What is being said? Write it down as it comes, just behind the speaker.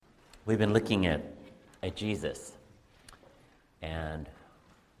We've been looking at Jesus, and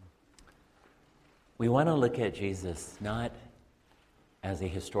we want to look at Jesus not as a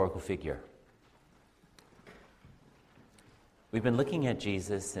historical figure. We've been looking at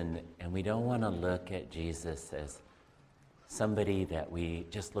Jesus, and we don't want to look at Jesus as somebody that we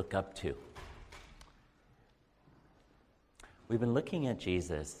just look up to. We've been looking at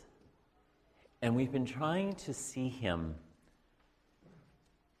Jesus, and we've been trying to see him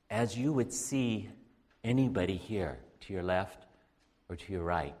as you would see anybody here, to your left or to your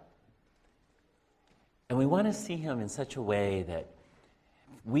right. And we want to see him in such a way that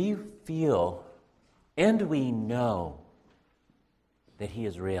we feel and we know that he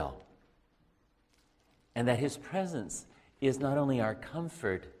is real, and that his presence is not only our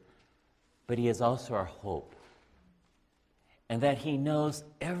comfort, but he is also our hope, and that he knows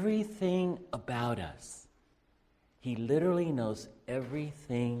everything about us. He literally knows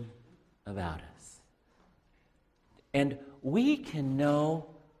everything about us. And we can know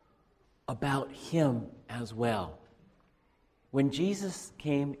about him as well. When Jesus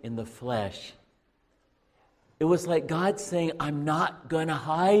came in the flesh, it was like God saying, I'm not going to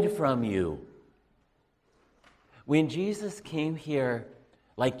hide from you. When Jesus came here,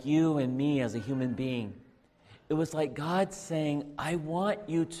 like you and me as a human being, it was like God saying, I want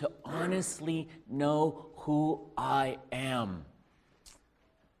you to honestly know who I am.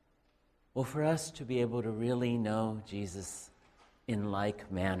 Well, for us to be able to really know Jesus in like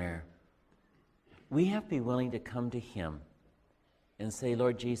manner, we have to be willing to come to him and say,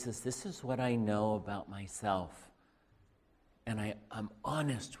 Lord Jesus, this is what I know about myself, and I'm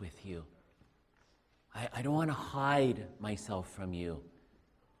honest with you. I don't want to hide myself from you.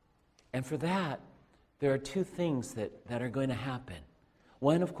 And for that, there are two things that are going to happen.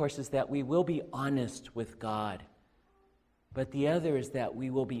 One, of course, is that we will be honest with God. But the other is that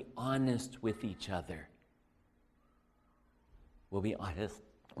we will be honest with each other. We'll be honest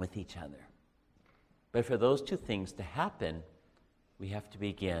with each other. But for those two things to happen, we have to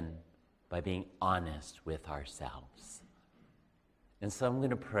begin by being honest with ourselves. And so I'm going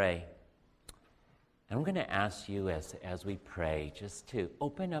to pray. And I'm going to ask you as we pray just to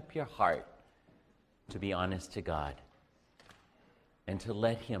open up your heart to be honest to God, and to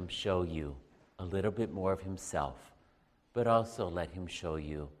let him show you a little bit more of himself, but also let him show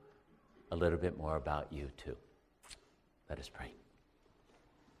you a little bit more about you too. Let us pray.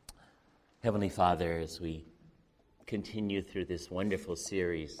 Heavenly Father, as we continue through this wonderful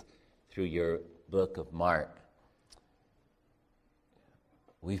series through your book of Mark,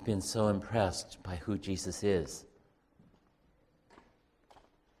 we've been so impressed by who Jesus is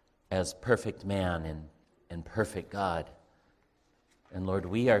as perfect man and perfect God. And Lord,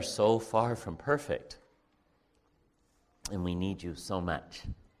 we are so far from perfect, and we need you so much.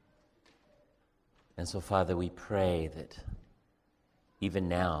 And so, Father, we pray that even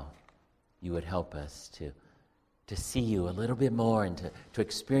now you would help us to see you a little bit more, and to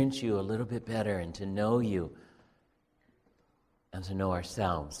experience you a little bit better, and to know you and to know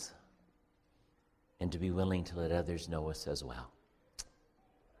ourselves, and to be willing to let others know us as well.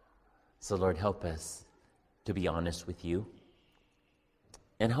 So, Lord, help us to be honest with you,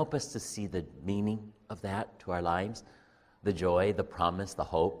 and help us to see the meaning of that to our lives, the joy, the promise, the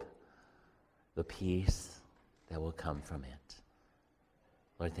hope, the peace that will come from it.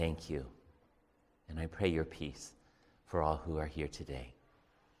 Lord, thank you. And I pray your peace for all who are here today.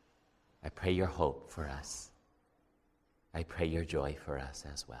 I pray your hope for us. I pray your joy for us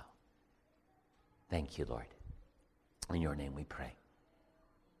as well. Thank you, Lord. In your name we pray.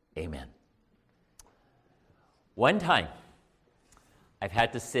 Amen. One time, I've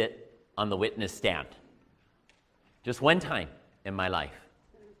had to sit on the witness stand. Just one time in my life.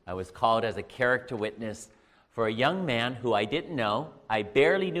 I was called as a character witness for a young man who I didn't know. I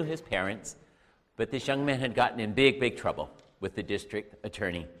barely knew his parents, but this young man had gotten in big, big trouble with the district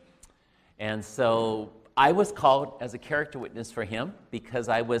attorney. And so I was called as a character witness for him because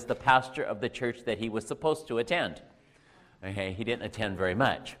I was the pastor of the church that he was supposed to attend. Okay, he didn't attend very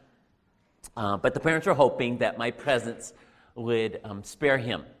much. But the parents were hoping that my presence would spare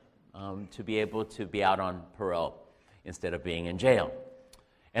him to be able to be out on parole instead of being in jail.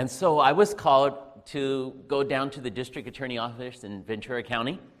 And so I was called to go down to the district attorney office in Ventura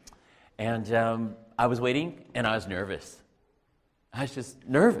County, and I was waiting, and I was nervous. I was just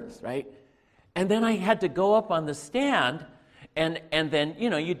nervous, right? And then I had to go up on the stand, and then,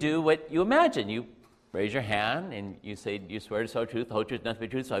 you do what you imagine. You raise your hand, and you say, you swear to tell the truth, the whole truth, nothing but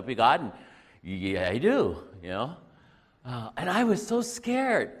the truth, so help you God, and yeah, I do, And I was so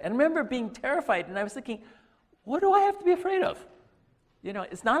scared. And I remember being terrified, and I was thinking, what do I have to be afraid of?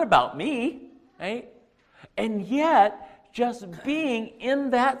 It's not about me, right? And yet, just being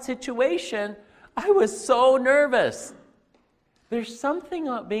in that situation, I was so nervous. There's something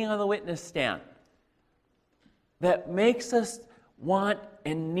about being on the witness stand that makes us want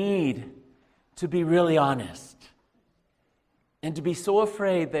and need to be really honest. And to be so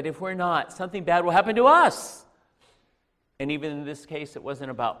afraid that if we're not, something bad will happen to us. And even in this case, it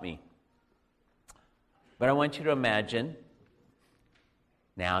wasn't about me. But I want you to imagine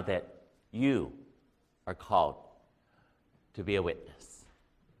now that you are called to be a witness.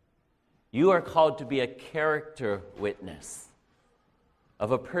 You are called to be a character witness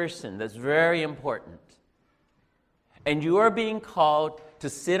of a person that's very important. And you are being called to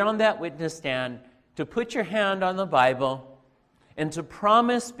sit on that witness stand, to put your hand on the Bible, and to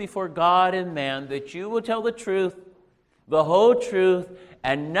promise before God and man that you will tell the truth, the whole truth,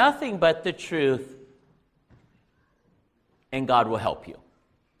 and nothing but the truth, and God will help you.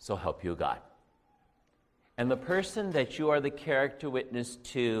 So help you, God. And the person that you are the character witness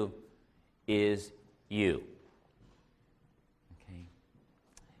to is you. Okay?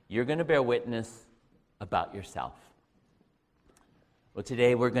 You're going to bear witness about yourself. Well,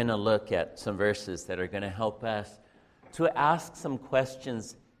 today we're going to look at some verses that are going to help us to ask some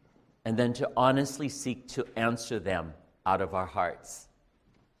questions and then to honestly seek to answer them out of our hearts.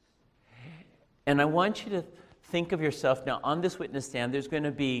 And I want you to think of yourself now on this witness stand. There's going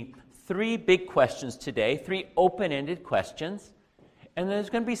to be 3 big questions today, 3 open-ended questions, and there's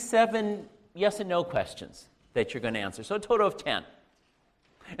going to be 7 yes and no questions that you're going to answer. So a total of 10.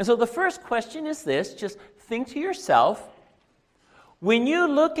 And so the first question is this, just think to yourself, when you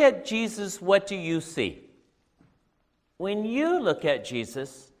look at Jesus, what do you see? When you look at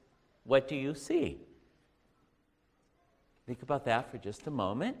Jesus, what do you see? Think about that for just a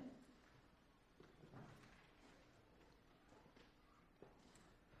moment.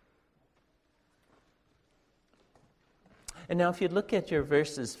 And now if you look at your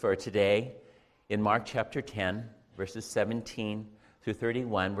verses for today, in Mark chapter 10, verses 17 through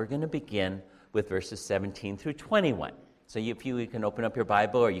 31, we're going to begin with verses 17 through 21. So you can open up your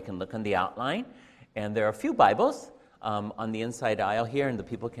Bible or you can look on the outline. And there are a few Bibles on the inside aisle here, and the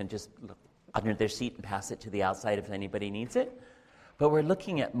people can just look under their seat and pass it to the outside if anybody needs it. But we're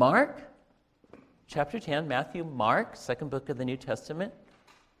looking at Mark chapter 10, Matthew, Mark, second book of the New Testament.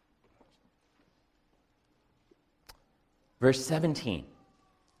 Verse 17,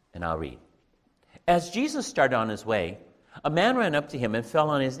 and I'll read. As Jesus started on his way, a man ran up to him and fell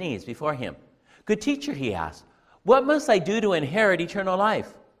on his knees before him. "Good teacher," he asked, "what must I do to inherit eternal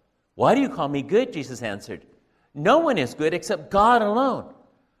life?" "Why do you call me good?" Jesus answered. "No one is good except God alone.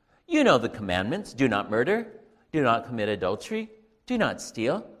 You know the commandments. Do not murder. Do not commit adultery. Do not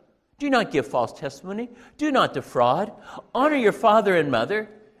steal. Do not give false testimony. Do not defraud. Honor your father and mother."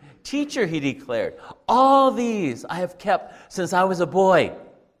 "Teacher," he declared, "all these I have kept since I was a boy."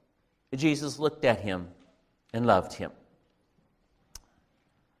 Jesus looked at him and loved him.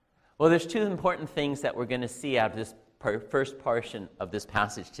 Well, there's 2 important things that we're going to see out of this first portion of this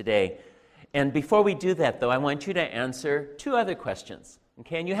passage today. And before we do that, though, I want you to answer 2 other questions.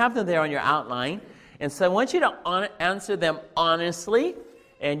 Okay, and you have them there on your outline. And so I want you to answer them honestly,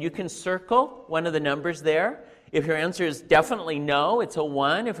 and you can circle one of the numbers there. If your answer is definitely no, it's a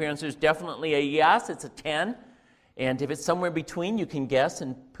 1. If your answer is definitely a yes, it's a 10. And if it's somewhere between, you can guess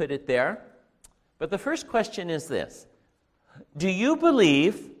and put it there. But the first question is this. Do you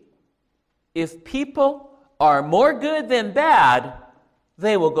believe if people are more good than bad,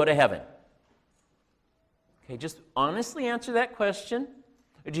 they will go to heaven? Okay, just honestly answer that question.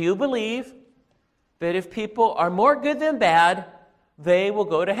 Do you believe that if people are more good than bad, they will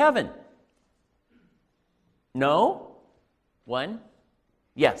go to heaven? No? 1?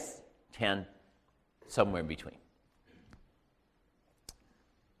 Yes. 10? Somewhere in between.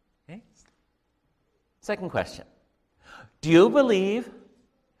 Okay. Second question. Do you believe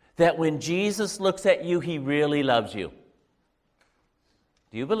that when Jesus looks at you, he really loves you?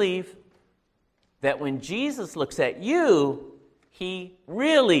 Do you believe that when Jesus looks at you, he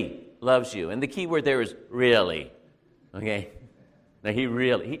really loves you? And the key word there is really. Okay? Now,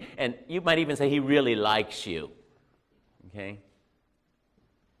 and you might even say he really likes you. Okay?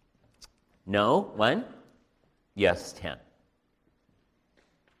 No? 1? Yes, 10.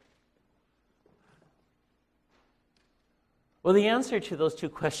 Well, the answer to those 2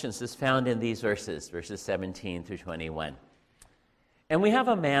 questions is found in these verses 17 through 21. And we have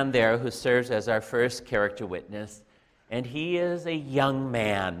a man there who serves as our first character witness, and he is a young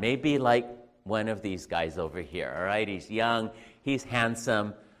man, maybe like one of these guys over here, all right? He's young, he's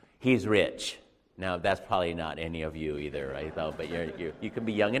handsome, he's rich. Now, that's probably not any of you either, right? Though, but you can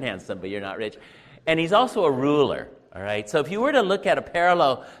be young and handsome, but you're not rich. And he's also a ruler, all right? So if you were to look at a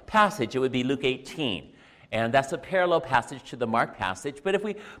parallel passage, it would be Luke 18. And that's a parallel passage to the Mark passage. But if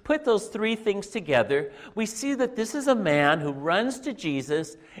we put those three things together, we see that this is a man who runs to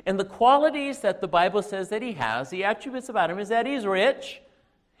Jesus, and the qualities that the Bible says that he has, the attributes about him, is that he's rich,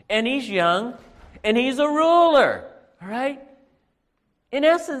 and he's young, and he's a ruler, all right? In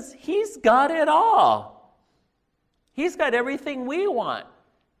essence, he's got it all. He's got everything we want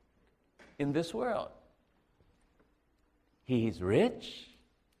in this world. He's rich,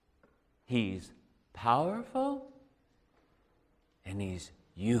 he's powerful, and he's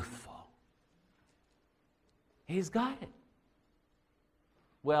youthful. He's got it.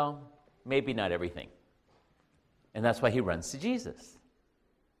 Well, maybe not everything. And that's why he runs to Jesus.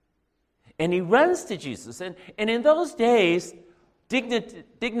 And he runs to Jesus. And in those days,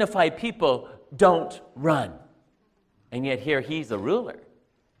 dignified people don't run. And yet here he's a ruler.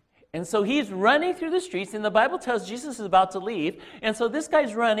 And so he's running through the streets, and the Bible tells Jesus is about to leave. And so this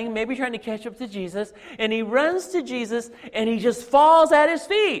guy's running, maybe trying to catch up to Jesus, and he runs to Jesus, and he just falls at his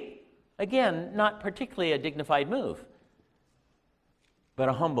feet. Again, not particularly a dignified move, but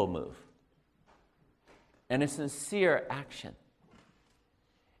a humble move. And a sincere action.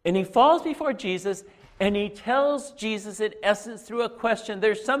 And he falls before Jesus, and he tells Jesus, in essence, through a question,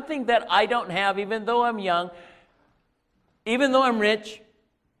 there's something that I don't have, even though I'm young, even though I'm rich,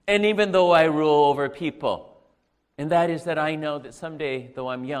 and even though I rule over people. And that is that I know that someday, though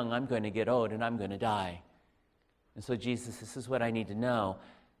I'm young, I'm going to get old and I'm going to die. And so Jesus, this is what I need to know.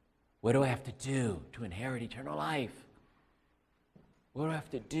 What do I have to do to inherit eternal life? What do I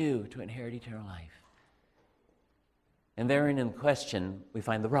have to do to inherit eternal life? And therein in question, we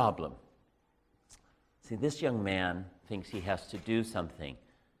find the problem. See, this young man thinks he has to do something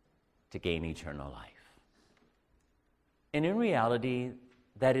to gain eternal life. And in reality,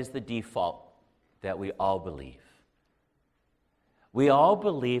 that is the default that we all believe. We all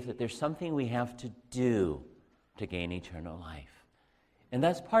believe that there's something we have to do to gain eternal life. And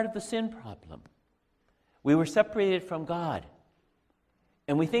that's part of the sin problem. We were separated from God.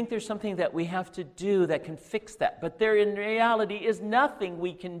 And we think there's something that we have to do that can fix that. But there in reality is nothing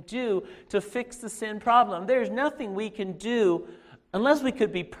we can do to fix the sin problem. There's nothing we can do, unless we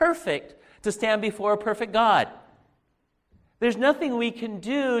could be perfect, to stand before a perfect God. There's nothing we can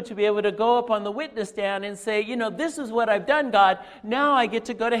do to be able to go up on the witness stand and say, this is what I've done, God. Now I get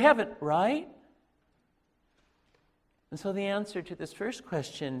to go to heaven, right? And so the answer to this first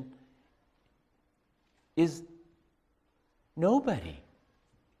question is nobody.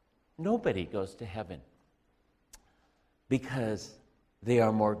 Nobody goes to heaven because they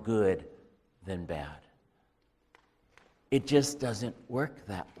are more good than bad. It just doesn't work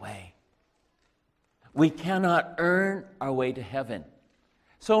that way. We cannot earn our way to heaven.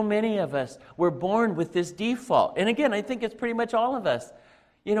 So many of us were born with this default. And again, I think it's pretty much all of us.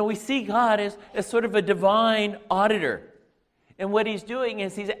 We see God as sort of a divine auditor. And what he's doing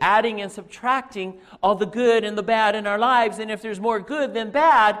is he's adding and subtracting all the good and the bad in our lives. And if there's more good than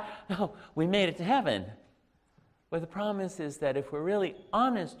bad, we made it to heaven. But the promise is that if we're really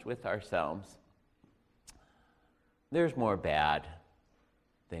honest with ourselves, there's more bad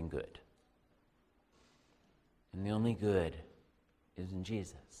than good. And the only good is in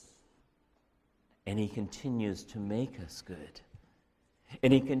Jesus. And he continues to make us good.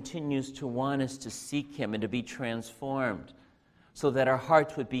 And he continues to want us to seek him and to be transformed so that our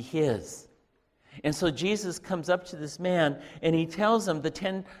hearts would be his. And so Jesus comes up to this man and he tells him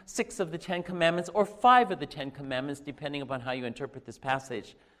 6 of the 10 commandments, or 5 of the 10 commandments, depending upon how you interpret this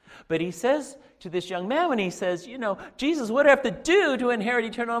passage. But he says to this young man, when he says, Jesus, what do I have to do to inherit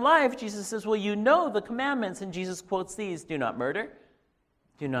eternal life? Jesus says, well, you know the commandments. And Jesus quotes these: do not murder,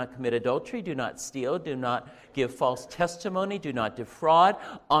 do not commit adultery, do not steal, do not give false testimony, do not defraud,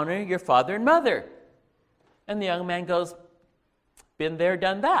 honor your father and mother. And the young man goes, been there,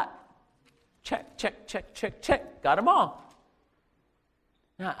 done that. Check, check, check, check, check. Got them all.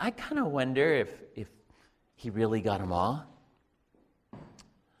 Now, I kind of wonder if he really got them all.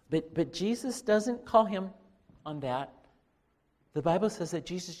 But Jesus doesn't call him on that. The Bible says that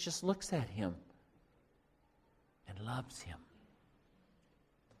Jesus just looks at him and loves him.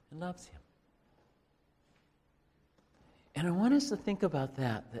 And loves him. And I want us to think about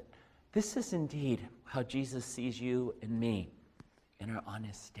that this is indeed how Jesus sees you and me in our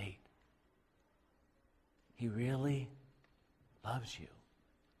honest state. He really loves you.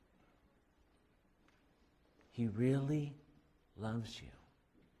 He really loves you.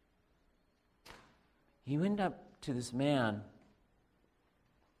 He went up to this man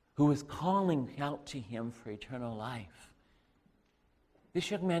who was calling out to him for eternal life. This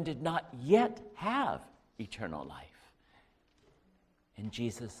young man did not yet have eternal life. And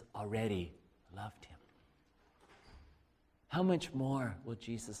Jesus already loved him. How much more will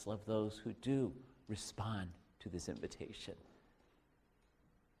Jesus love those who do respond to this invitation?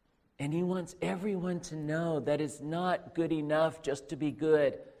 And he wants everyone to know that it's not good enough just to be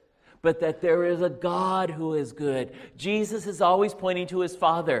good, but that there is a God who is good. Jesus is always pointing to his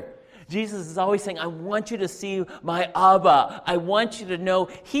Father. Jesus is always saying, I want you to see my Abba. I want you to know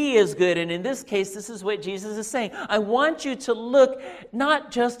he is good. And in this case, this is what Jesus is saying. I want you to look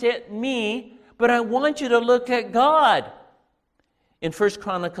not just at me, but I want you to look at God. In 1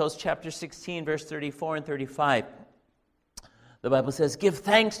 Chronicles chapter 16, verse 34 and 35, the Bible says, give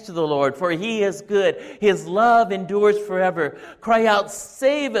thanks to the Lord, for he is good. His love endures forever. Cry out,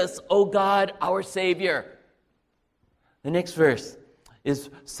 save us, O God, our Savior. The next verse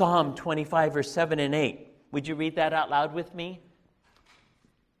is Psalm 25, verse 7 and 8. Would you read that out loud with me?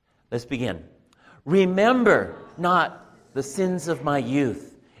 Let's begin. Remember not the sins of my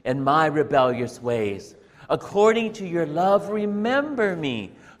youth and my rebellious ways. According to your love, remember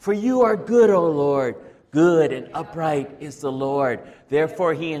me. For you are good, O Lord. Good and upright is the Lord.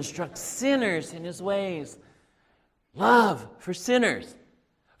 Therefore, he instructs sinners in his ways. Love for sinners.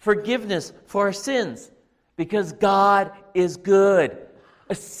 Forgiveness for our sins. Because God is good.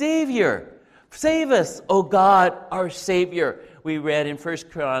 A Savior. Save us, O God, our Savior. We read in 1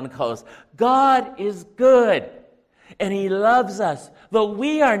 Chronicles. God is good. And he loves us. Though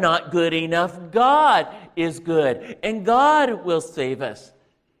we are not good enough, God is good. And God will save us.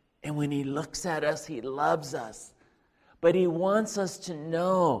 And when he looks at us, he loves us. But he wants us to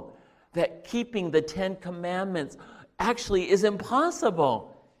know that keeping the 10 Commandments actually is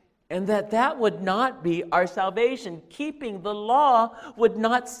impossible. And that would not be our salvation. Keeping the law would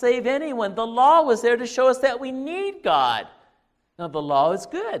not save anyone. The law was there to show us that we need God. Now, the law is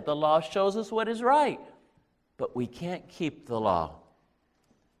good. The law shows us what is right. But we can't keep the law.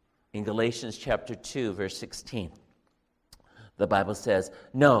 In Galatians chapter 2, verse 16, the Bible says,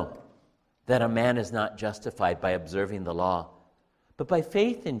 know that a man is not justified by observing the law, but by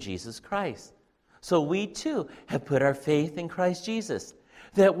faith in Jesus Christ. So we too have put our faith in Christ Jesus,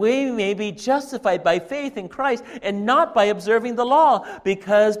 that we may be justified by faith in Christ and not by observing the law,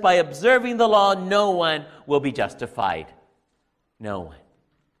 because by observing the law, no one will be justified. No one.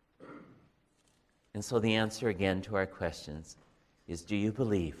 And so the answer again to our questions is, do you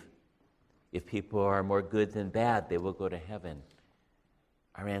believe if people are more good than bad, they will go to heaven?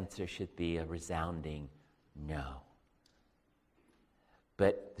 Our answer should be a resounding no.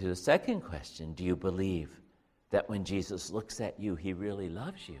 But to the second question, do you believe that when Jesus looks at you, he really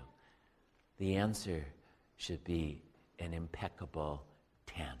loves you? The answer should be an impeccable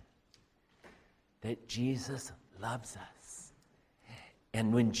 10. That Jesus loves us.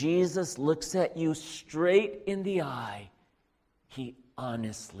 And when Jesus looks at you straight in the eye, he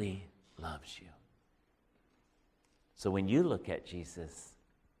honestly loves you. So when you look at Jesus,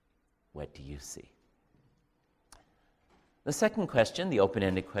 what do you see? The second question, the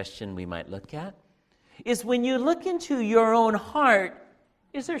open-ended question we might look at, is when you look into your own heart,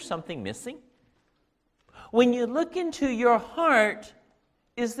 is there something missing? When you look into your heart,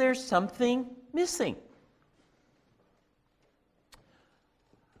 is there something missing?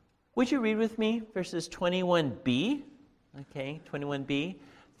 Would you read with me verses 21b, 21b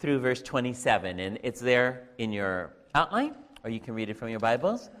through verse 27, and it's there in your outline, or you can read it from your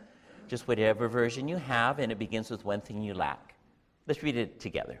Bibles. Just whatever version you have, and it begins with one thing you lack. Let's read it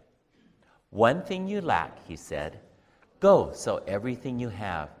together. One thing you lack, he said. Go, sell everything you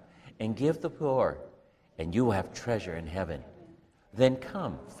have, and give the poor, and you will have treasure in heaven. Then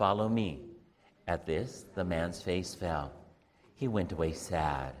come, follow me. At this, the man's face fell. He went away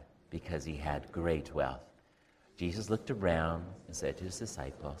sad, because he had great wealth. Jesus looked around and said to his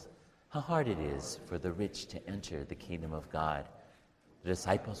disciples, how hard it is for the rich to enter the kingdom of God. The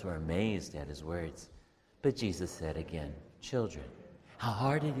disciples were amazed at his words. But Jesus said again, children, how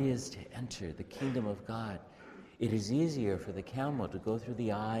hard it is to enter the kingdom of God. It is easier for the camel to go through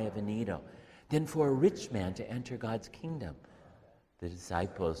the eye of a needle than for a rich man to enter God's kingdom. The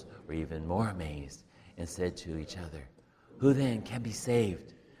disciples were even more amazed and said to each other, who then can be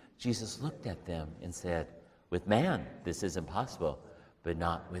saved? Jesus looked at them and said, with man this is impossible, but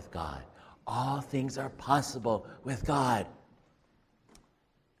not with God. All things are possible with God.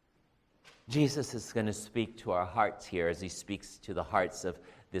 Jesus is going to speak to our hearts here as he speaks to the hearts of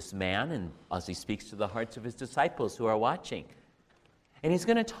this man and as he speaks to the hearts of his disciples who are watching. And he's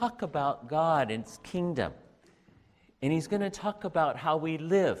going to talk about God and his kingdom. And he's going to talk about how we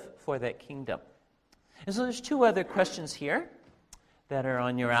live for that kingdom. And so there's two other questions here that are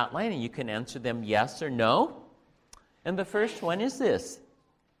on your outline, and you can answer them yes or no. And the first one is this.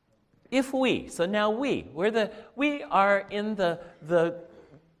 If we, so now we are in the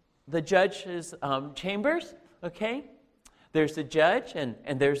judge's chambers, okay? There's a judge, and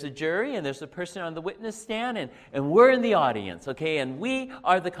there's a jury, and there's a person on the witness stand, and we're in the audience, okay? And we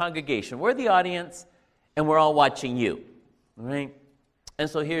are the congregation. We're the audience, and we're all watching you, all right? And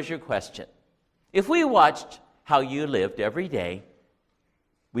so here's your question. If we watched how you lived every day,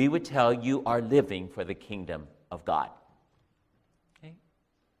 we would tell you are living for the kingdom of God. Okay?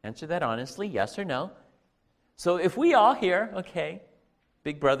 Answer that honestly, yes or no. So if we all here, okay,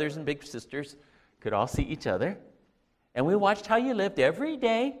 big brothers and big sisters, could all see each other, and we watched how you lived every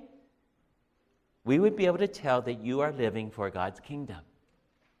day, we would be able to tell that you are living for God's kingdom.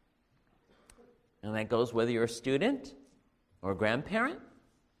 And that goes whether you're a student or a grandparent,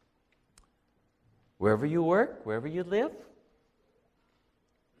 wherever you work, wherever you live.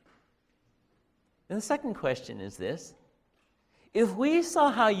 And the second question is this. If we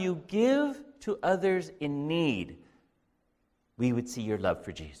saw how you give to others in need, we would see your love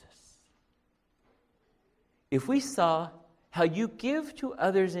for Jesus. If we saw how you give to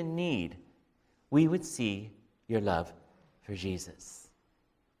others in need, we would see your love for Jesus.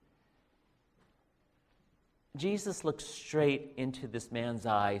 Jesus looked straight into this man's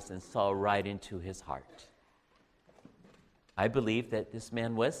eyes and saw right into his heart. I believe that this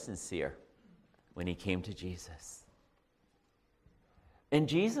man was sincere when he came to Jesus. And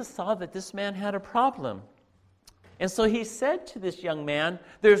Jesus saw that this man had a problem. And so he said to this young man,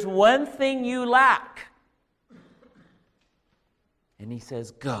 there's one thing you lack. And he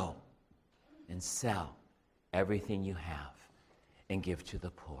says, go and sell everything you have and give to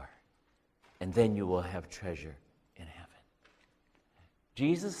the poor. And then you will have treasure in heaven.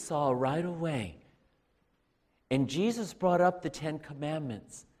 Jesus saw right away. And Jesus brought up the 10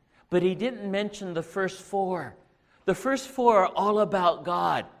 Commandments. But he didn't mention the first 4. The first 4 are all about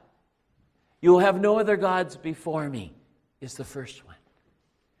God. You will have no other gods before me is the first one.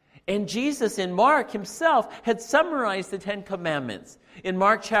 And Jesus in Mark himself had summarized the 10 Commandments. In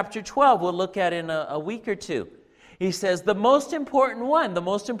Mark chapter 12, we'll look at in a week or two. He says, the most important one, the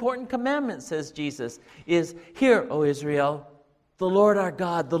most important commandment, says Jesus, is, hear, O Israel, the Lord our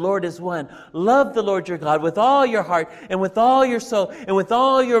God, the Lord is one. Love the Lord your God with all your heart and with all your soul and with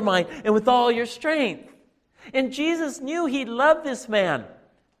all your mind and with all your strength. And Jesus knew he loved this man.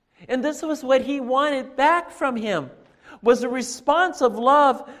 And this was what he wanted back from him, was a response of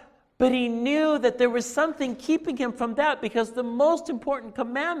love. But he knew that there was something keeping him from that, because the most important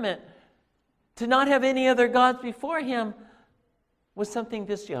commandment, to not have any other gods before him, was something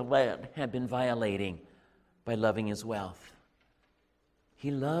this young man had been violating by loving his wealth.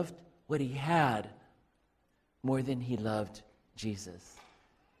 He loved what he had more than he loved Jesus.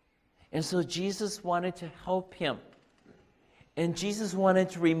 And so Jesus wanted to help him. And Jesus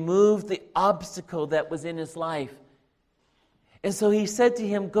wanted to remove the obstacle that was in his life. And so he said to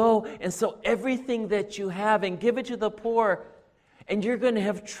him, go and sell everything that you have and give it to the poor, and you're going to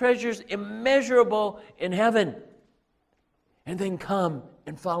have treasures immeasurable in heaven. And then come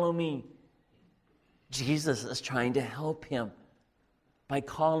and follow me. Jesus is trying to help him by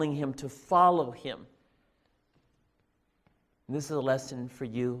calling him to follow him. And this is a lesson for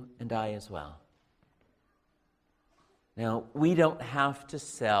you and I as well. Now, we don't have to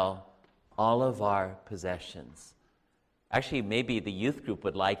sell all of our possessions. Actually, maybe the youth group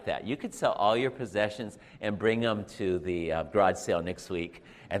would like that. You could sell all your possessions and bring them to the garage sale next week,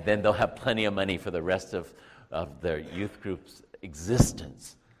 and then they'll have plenty of money for the rest of their youth group's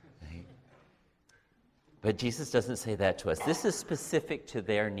existence. Right? But Jesus doesn't say that to us. This is specific to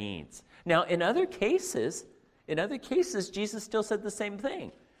their needs. Now, in other cases, Jesus still said the same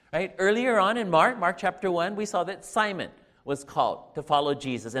thing. Right? Earlier on in Mark chapter 1, we saw that Simon was called to follow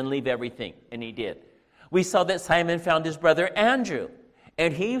Jesus and leave everything, and he did. We saw that Simon found his brother Andrew,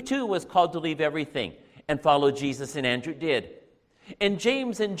 and he too was called to leave everything and follow Jesus, and Andrew did. And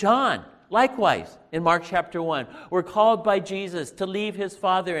James and John, likewise, in Mark chapter 1, were called by Jesus to leave his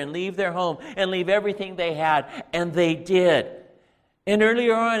father and leave their home and leave everything they had, and they did. And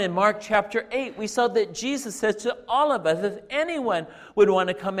earlier on in Mark chapter 8, we saw that Jesus says to all of us, if anyone would want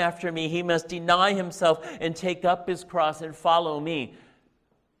to come after me, he must deny himself and take up his cross and follow me,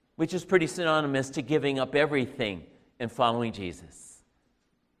 which is pretty synonymous to giving up everything and following Jesus.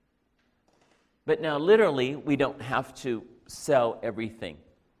 But now, literally, we don't have to sell everything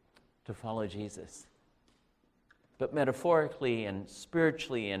to follow Jesus. But metaphorically and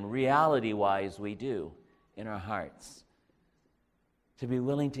spiritually and reality-wise, we do. in our hearts to be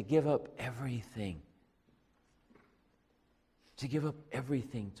willing to give up everything. To give up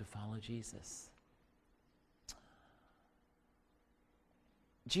everything to follow Jesus.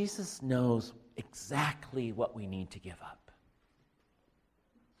 Jesus knows exactly what we need to give up.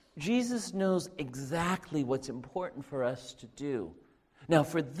 Jesus knows exactly what's important for us to do. Now,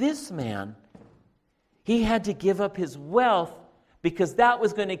 for this man, he had to give up his wealth because that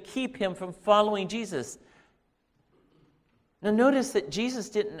was going to keep him from following Jesus. Now, notice that Jesus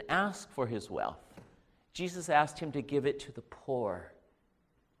didn't ask for his wealth. Jesus asked him to give it to the poor.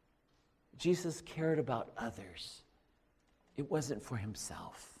 Jesus cared about others. It wasn't for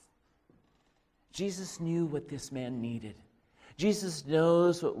himself. Jesus knew what this man needed. Jesus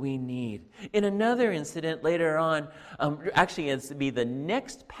knows what we need. In another incident later on, actually it's to be the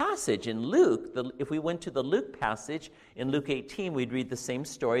next passage in Luke. If we went to the Luke passage in Luke 18, we'd read the same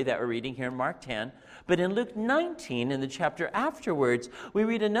story that we're reading here in Mark 10. But in Luke 19, in the chapter afterwards, we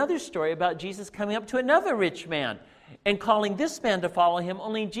read another story about Jesus coming up to another rich man and calling this man to follow him,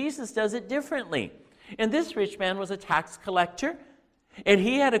 only Jesus does it differently. And this rich man was a tax collector, and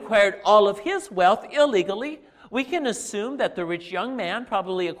he had acquired all of his wealth illegally. We can assume that the rich young man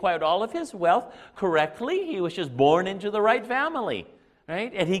probably acquired all of his wealth correctly. He was just born into the right family,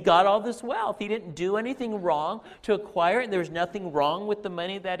 right? And he got all this wealth. He didn't do anything wrong to acquire it. There's nothing wrong with the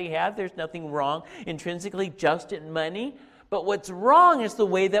money that he had. There's nothing wrong intrinsically just in money. But what's wrong is the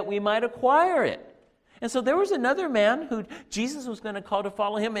way that we might acquire it. And so there was another man who Jesus was going to call to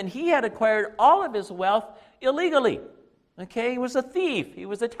follow him, and he had acquired all of his wealth illegally. Okay, he was a thief. He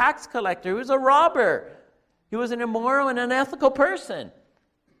was a tax collector. He was a robber. He was an immoral and unethical person.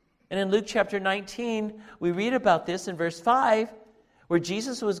 And in Luke chapter 19, we read about this in verse 5, where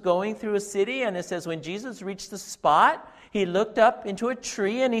Jesus was going through a city, and it says, when Jesus reached the spot, he looked up into a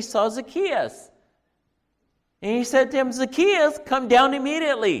tree and he saw Zacchaeus. And he said to him, Zacchaeus, come down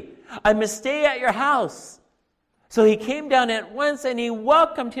immediately. I must stay at your house. So he came down at once and he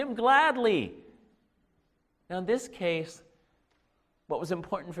welcomed him gladly. Now in this case, what was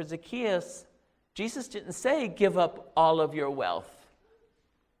important for Zacchaeus, Jesus didn't say, give up all of your wealth.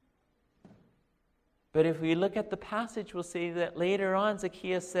 But if we look at the passage, we'll see that later on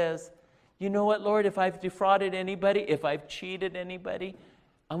Zacchaeus says, you know what, Lord, if I've defrauded anybody, if I've cheated anybody,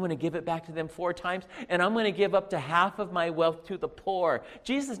 I'm going to give it back to them 4 times, and I'm going to give up to half of my wealth to the poor.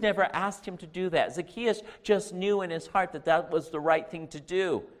 Jesus never asked him to do that. Zacchaeus just knew in his heart that that was the right thing to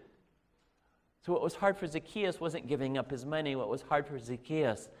do. So what was hard for Zacchaeus wasn't giving up his money. What was hard for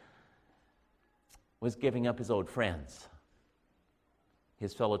Zacchaeus was giving up his old friends,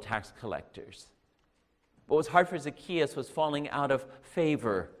 his fellow tax collectors. What was hard for Zacchaeus was falling out of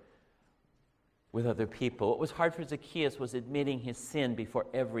favor with other people. What was hard for Zacchaeus was admitting his sin before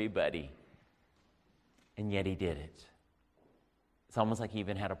everybody. And yet he did it. It's almost like he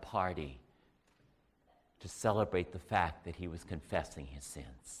even had a party to celebrate the fact that he was confessing his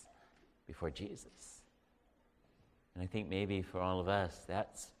sins before Jesus. And I think maybe for all of us,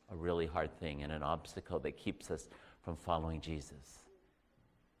 that's a really hard thing and an obstacle that keeps us from following Jesus,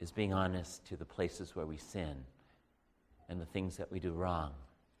 is being honest to the places where we sin and the things that we do wrong.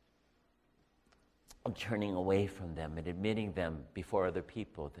 I'm turning away from them and admitting them before other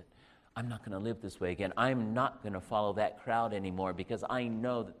people that I'm not going to live this way again. I'm not going to follow that crowd anymore because I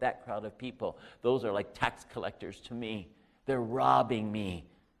know that that crowd of people, those are like tax collectors to me. They're robbing me.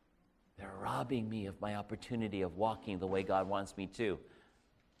 They're robbing me of my opportunity of walking the way God wants me to.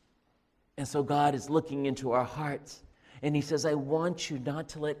 And so God is looking into our hearts, and he says, I want you not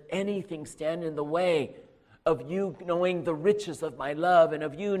to let anything stand in the way of you knowing the riches of my love and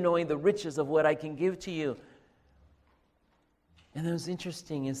of you knowing the riches of what I can give to you. And what's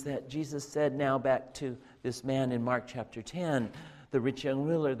interesting is that Jesus said now back to this man in Mark chapter 10, the rich young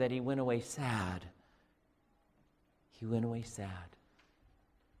ruler, that he went away sad. He went away sad.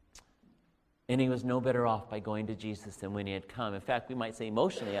 And he was no better off by going to Jesus than when he had come. In fact, we might say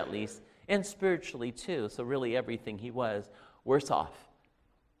emotionally at least, and spiritually too. So really everything he was worse off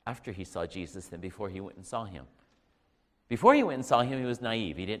after he saw Jesus than before he went and saw him. Before he went and saw him, he was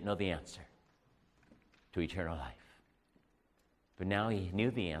naive. He didn't know the answer to eternal life. But now he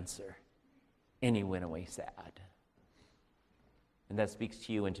knew the answer, and he went away sad. And that speaks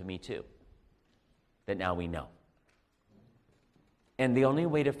to you and to me too, that now we know. And the only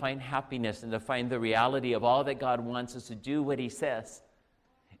way to find happiness and to find the reality of all that God wants is to do what he says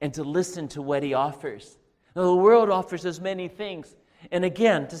and to listen to what he offers. Now, the world offers us many things. And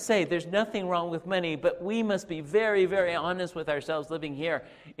again, to say there's nothing wrong with money, but we must be very, very honest with ourselves living here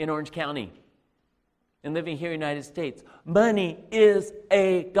in Orange County and living here in the United States. Money is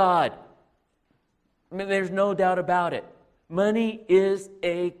a god. I mean, there's no doubt about it. Money is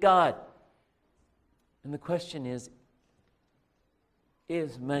a god. And the question is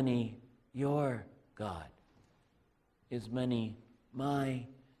money your God? Is money my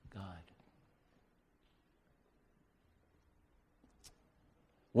God?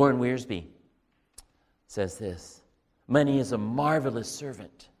 Warren Wiersbe says this: money is a marvelous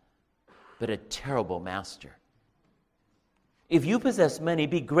servant, but a terrible master. If you possess money,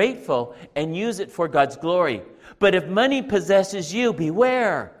 be grateful and use it for God's glory. But if money possesses you,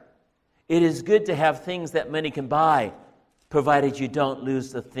 beware. It is good to have things that money can buy, provided you don't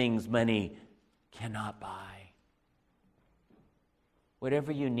lose the things money cannot buy.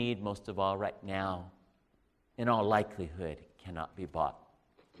 Whatever you need most of all right now, in all likelihood, cannot be bought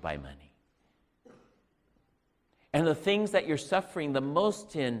by money. And the things that you're suffering the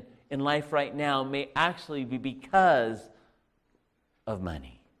most in life right now may actually be because of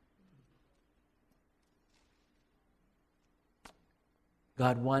money.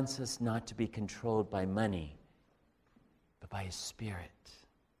 God wants us not to be controlled by money, but by His Spirit.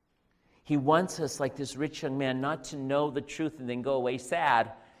 He wants us, like this rich young man, not to know the truth and then go away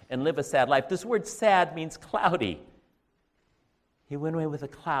sad and live a sad life. This word sad means cloudy. He went away with a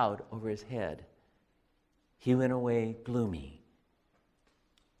cloud over his head. He went away gloomy.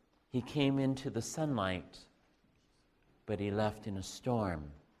 He came into the sunlight, but he left in a storm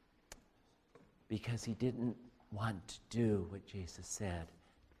because he didn't want to do what Jesus said.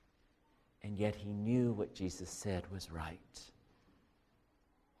 And yet he knew what Jesus said was right.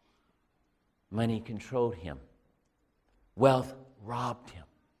 Money controlled him. Wealth robbed him.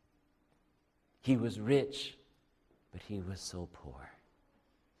 He was rich, but he was so poor.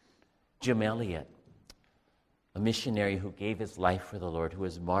 Jim Elliot, a missionary who gave his life for the Lord, who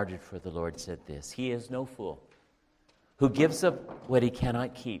was martyred for the Lord, said this: "He is no fool who gives up what he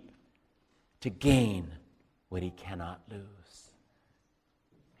cannot keep to gain what he cannot lose."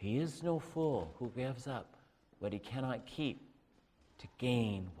 He is no fool who gives up what he cannot keep to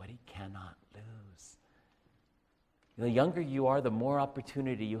gain what he cannot lose. The younger you are, the more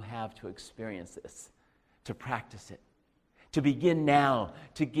opportunity you have to experience this, to practice it, to begin now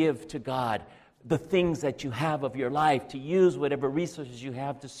to give to God the things that you have of your life, to use whatever resources you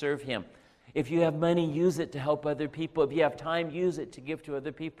have to serve Him. If you have money, use it to help other people. If you have time, use it to give to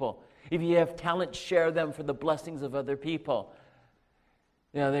other people. If you have talent, share them for the blessings of other people.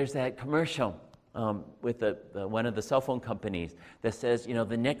 You know, there's that commercial with one of the cell phone companies that says, you know,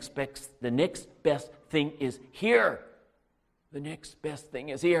 the next best thing is here. The next best thing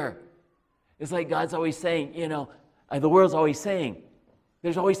is here. It's like God's always saying, you know, the world's always saying,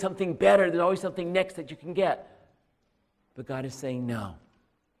 there's always something better, there's always something next that you can get. But God is saying, no.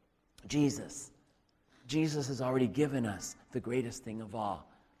 Jesus has already given us the greatest thing of all.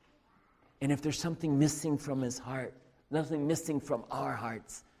 And if there's something missing from His heart, nothing missing from our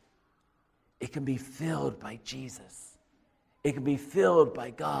hearts, it can be filled by Jesus. It can be filled by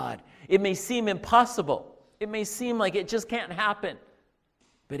God. It may seem impossible. It may seem like it just can't happen.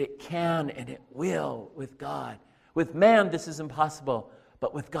 But it can and it will with God. With man, this is impossible.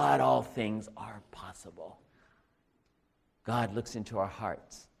 But with God, all things are possible. God looks into our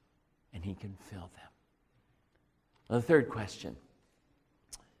hearts and He can fill them. Now, the third question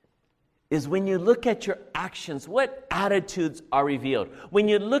is, when you look at your actions, what attitudes are revealed? When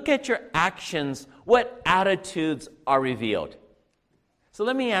you look at your actions, what attitudes are revealed? So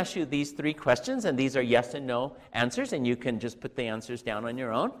let me ask you these three questions, and these are yes and no answers, and you can just put the answers down on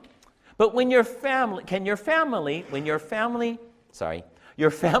your own. But your family can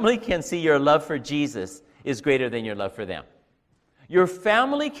see your love for Jesus is greater than your love for them. Your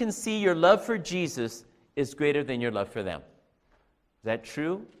family can see your love for Jesus is greater than your love for them. Is that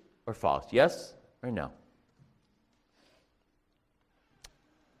true or false? Yes or no?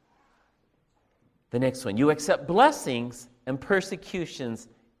 The next one, you accept blessings and persecutions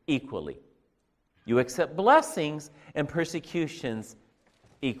equally. You accept blessings and persecutions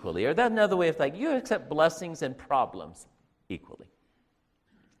equally. Or that's another way of like, you accept blessings and problems equally.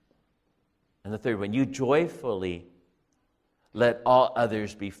 And the third one, you joyfully let all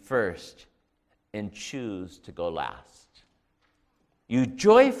others be first and choose to go last. You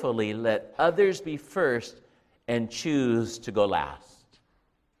joyfully let others be first and choose to go last.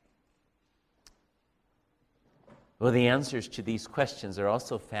 Well, the answers to these questions are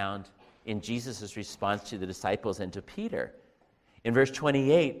also found in Jesus' response to the disciples and to Peter. In verse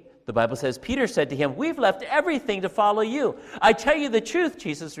 28, the Bible says, Peter said to him, "We've left everything to follow you." "I tell you the truth,"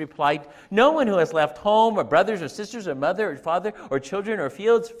 Jesus replied, "no one who has left home or brothers or sisters or mother or father or children or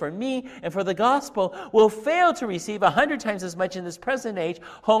fields for me and for the gospel will fail to receive 100 times as much in this present age,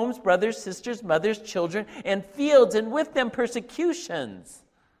 homes, brothers, sisters, mothers, children, and fields, and with them persecutions.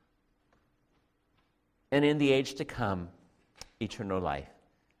 And in the age to come, eternal life.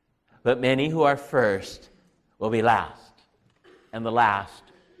 But many who are first will be last, and the last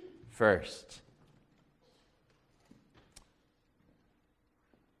first."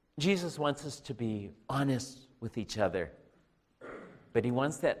 Jesus wants us to be honest with each other, but he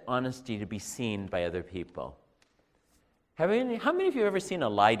wants that honesty to be seen by other people. How many of you have ever seen a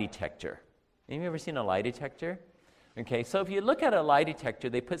lie detector? Have you ever seen a lie detector? Okay, so if you look at a lie detector,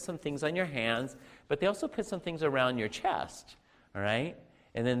 they put some things on your hands, but they also put some things around your chest, all right?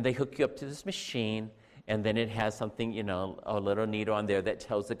 And then they hook you up to this machine, and then it has something, a little needle on there that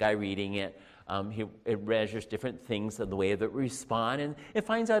tells the guy reading it. It measures different things of the way that we respond, and it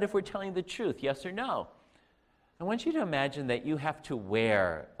finds out if we're telling the truth, yes or no. I want you to imagine that you have to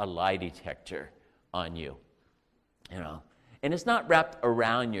wear a lie detector on you, And it's not wrapped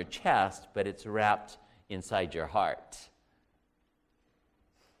around your chest, but it's wrapped inside your heart.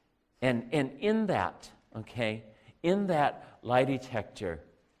 And in that, in that lie detector,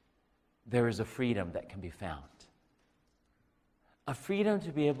 there is a freedom that can be found. A freedom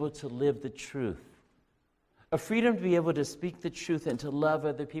to be able to live the truth. A freedom to be able to speak the truth and to love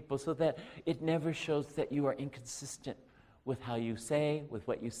other people so that it never shows that you are inconsistent with how you say, with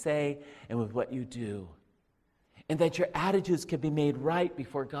what you say, and with what you do. And that your attitudes can be made right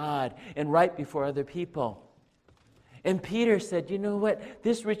before God and right before other people. And Peter said, "You know what?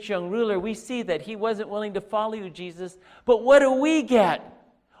 This rich young ruler, we see that he wasn't willing to follow you, Jesus. But what do we get?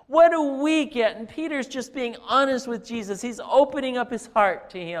 What do we get?" And Peter's just being honest with Jesus. He's opening up his heart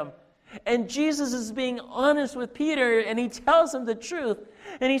to him. And Jesus is being honest with Peter, and he tells him the truth.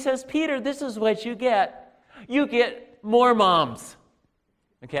 And he says, "Peter, this is what you get. You get more moms."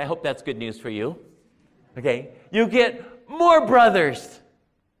 Okay, I hope that's good news for you. Okay, you get more brothers.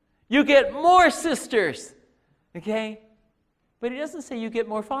 You get more sisters. Okay? But he doesn't say you get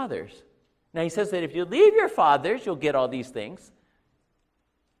more fathers. Now he says that if you leave your fathers, you'll get all these things.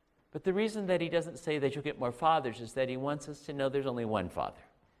 But the reason that he doesn't say that you'll get more fathers is that he wants us to know there's only one Father.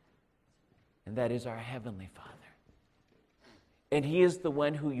 And that is our Heavenly Father. And he is the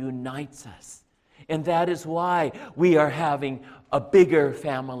one who unites us. And that is why we are having a bigger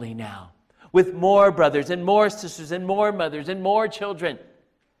family now, with more brothers and more sisters and more mothers and more children.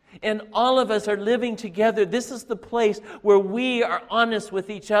 And all of us are living together. This is the place where we are honest with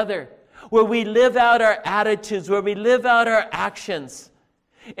each other, where we live out our attitudes, where we live out our actions.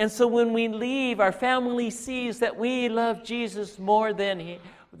 And so when we leave, our family sees that we love Jesus more than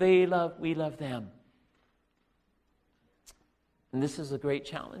we love them. And this is a great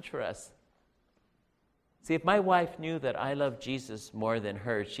challenge for us. See, if my wife knew that I love Jesus more than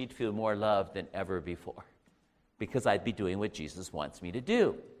her, she'd feel more loved than ever before, because I'd be doing what Jesus wants me to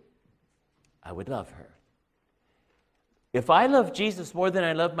do. I would love her. If I love Jesus more than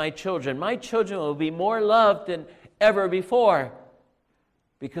I love my children will be more loved than ever before,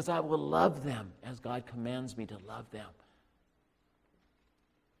 because I will love them as God commands me to love them.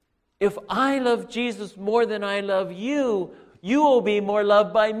 If I love Jesus more than I love you, you will be more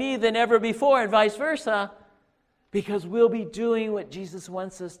loved by me than ever before, and vice versa, because we'll be doing what Jesus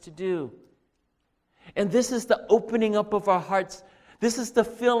wants us to do. And this is the opening up of our hearts. This is the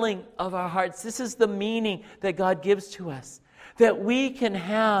filling of our hearts. This is the meaning that God gives to us, that we can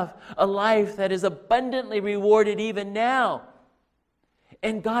have a life that is abundantly rewarded even now.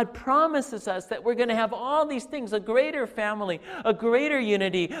 And God promises us that we're going to have all these things, a greater family, a greater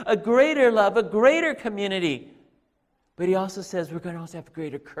unity, a greater love, a greater community. But he also says we're going to also have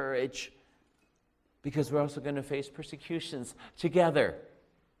greater courage, because we're also going to face persecutions together.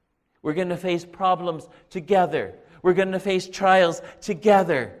 We're going to face problems together. We're going to face trials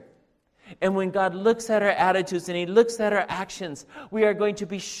together. And when God looks at our attitudes and he looks at our actions, we are going to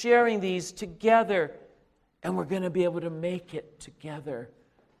be sharing these together, and we're going to be able to make it together.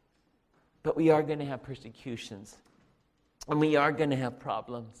 But we are going to have persecutions, and we are going to have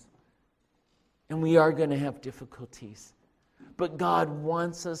problems, and we are going to have difficulties. But God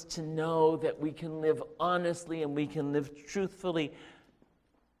wants us to know that we can live honestly and we can live truthfully.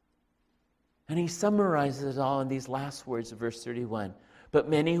 And he summarizes it all in these last words of verse 31. But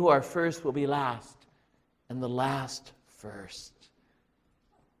many who are first will be last, and the last first.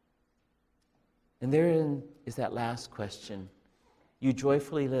 And therein is that last question. You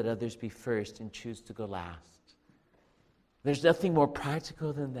joyfully let others be first and choose to go last. There's nothing more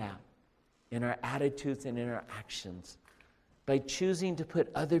practical than that in our attitudes and in our actions. By choosing to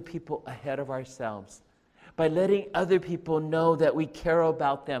put other people ahead of ourselves, by letting other people know that we care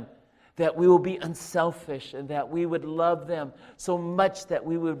about them, that we will be unselfish and that we would love them so much that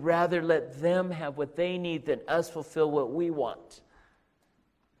we would rather let them have what they need than us fulfill what we want.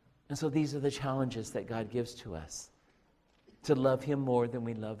 And so these are the challenges that God gives to us. To love Him more than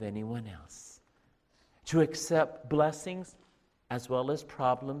we love anyone else. To accept blessings as well as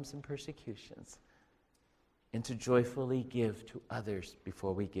problems and persecutions. And to joyfully give to others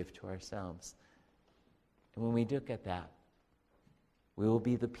before we give to ourselves. And when we look at that, we will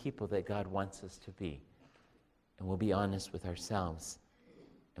be the people that God wants us to be. And we'll be honest with ourselves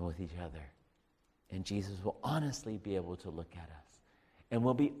and with each other. And Jesus will honestly be able to look at us. And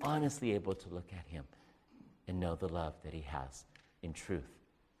we'll be honestly able to look at Him and know the love that He has in truth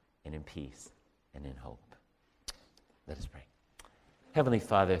and in peace and in hope. Let us pray. Heavenly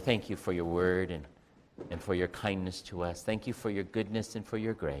Father, thank you for your word and for your kindness to us. Thank you for your goodness and for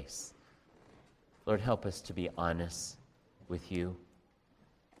your grace. Lord, help us to be honest with you.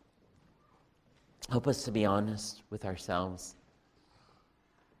 Help us to be honest with ourselves.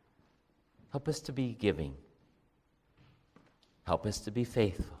 Help us to be giving. Help us to be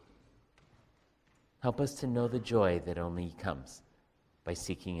faithful. Help us to know the joy that only comes by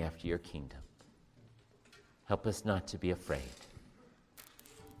seeking after your kingdom. Help us not to be afraid.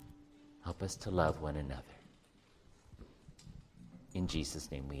 Help us to love one another. In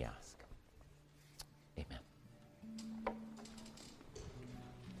Jesus' name we ask. Amen.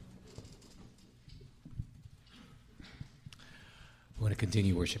 We want to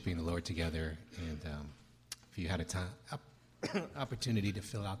continue worshiping the Lord together. And if you had a opportunity to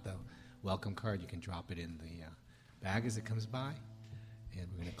fill out the welcome card, you can drop it in the bag as it comes by. And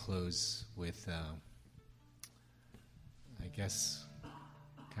we're going to close with, I guess,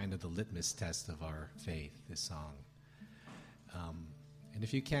 kind of the litmus test of our faith, this song. And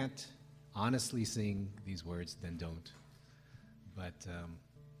if you can't honestly sing these words, then don't. But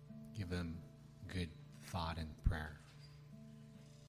give them good thought and prayer.